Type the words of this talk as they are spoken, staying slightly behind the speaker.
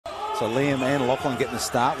So Liam and Lachlan getting the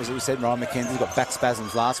start. Was what we said. Ryan McKenzie got back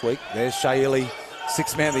spasms last week. There's Shea Illy,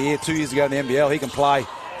 6th man of the year 2 years ago in the NBL. He can play.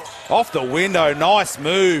 Off the window. Nice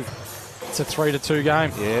move. It's a 3-2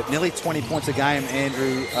 game. Yeah, nearly 20 points a game,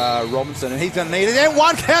 Andrew Robinson. And he's going to need it. And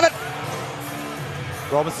one, count it.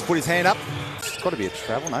 Robinson's put his hand up. It's got to be a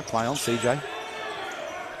travel. No, play on, CJ.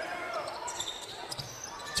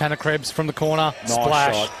 Tanner Krebs from the corner. Nice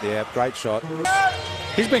Splash. shot. Yeah, great shot.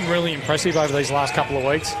 He's been really impressive over these last couple of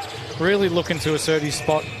weeks. Really looking to assert his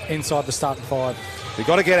spot inside the starting five. You've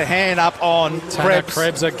got to get a hand up on Tanner Krebs.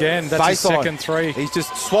 Krebs again. That's his second three. He's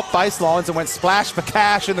just swapped baselines and went splash for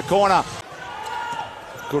cash in the corner.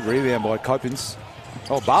 Good rebound by Copins.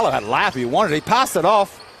 Oh, Barlow had a lap he wanted. He passed it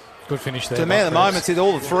off. Good finish there. To the man of the moment, hit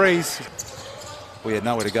all the threes. We had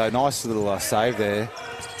nowhere to go. Nice little save there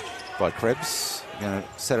by Krebs. Going to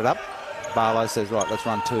set it up. Barlow says, right, let's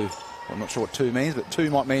run two. I'm not sure what two means, but two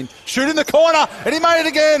might mean shoot in the corner, and he made it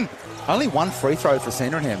again. Only one free throw for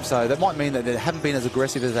Sandringham, so that might mean that they haven't been as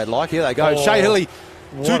aggressive as they'd like. Here they go. Shea Hilly,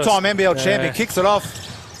 two-time NBL champion, kicks it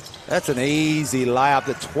off. That's an easy layup.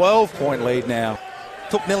 The 12-point lead now.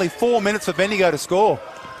 Took nearly 4 minutes for Bendigo to score.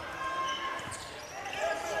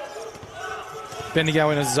 Bendigo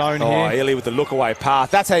in a zone here. Oh, Hilly with the look-away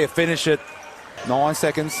path. That's how you finish it. 9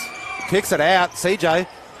 seconds. Kicks it out. CJ.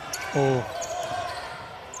 Oh.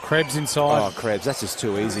 Krebs inside. Oh, Krebs. That's just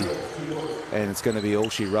too easy. And it's going to be all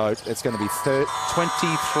she wrote. It's going to be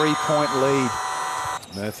 23-point lead.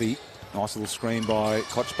 Murphy. Nice little screen by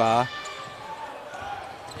Kochbar.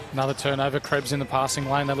 Another turnover. Krebs in the passing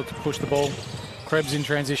lane. They look to push the ball. Krebs in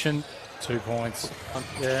transition. 2 points.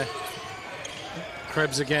 Yeah.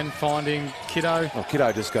 Krebs again finding Kiddo. Oh,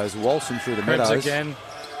 Kiddo just goes waltzing through the Krebs meadows. again.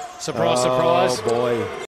 Surprise, surprise. Oh, boy.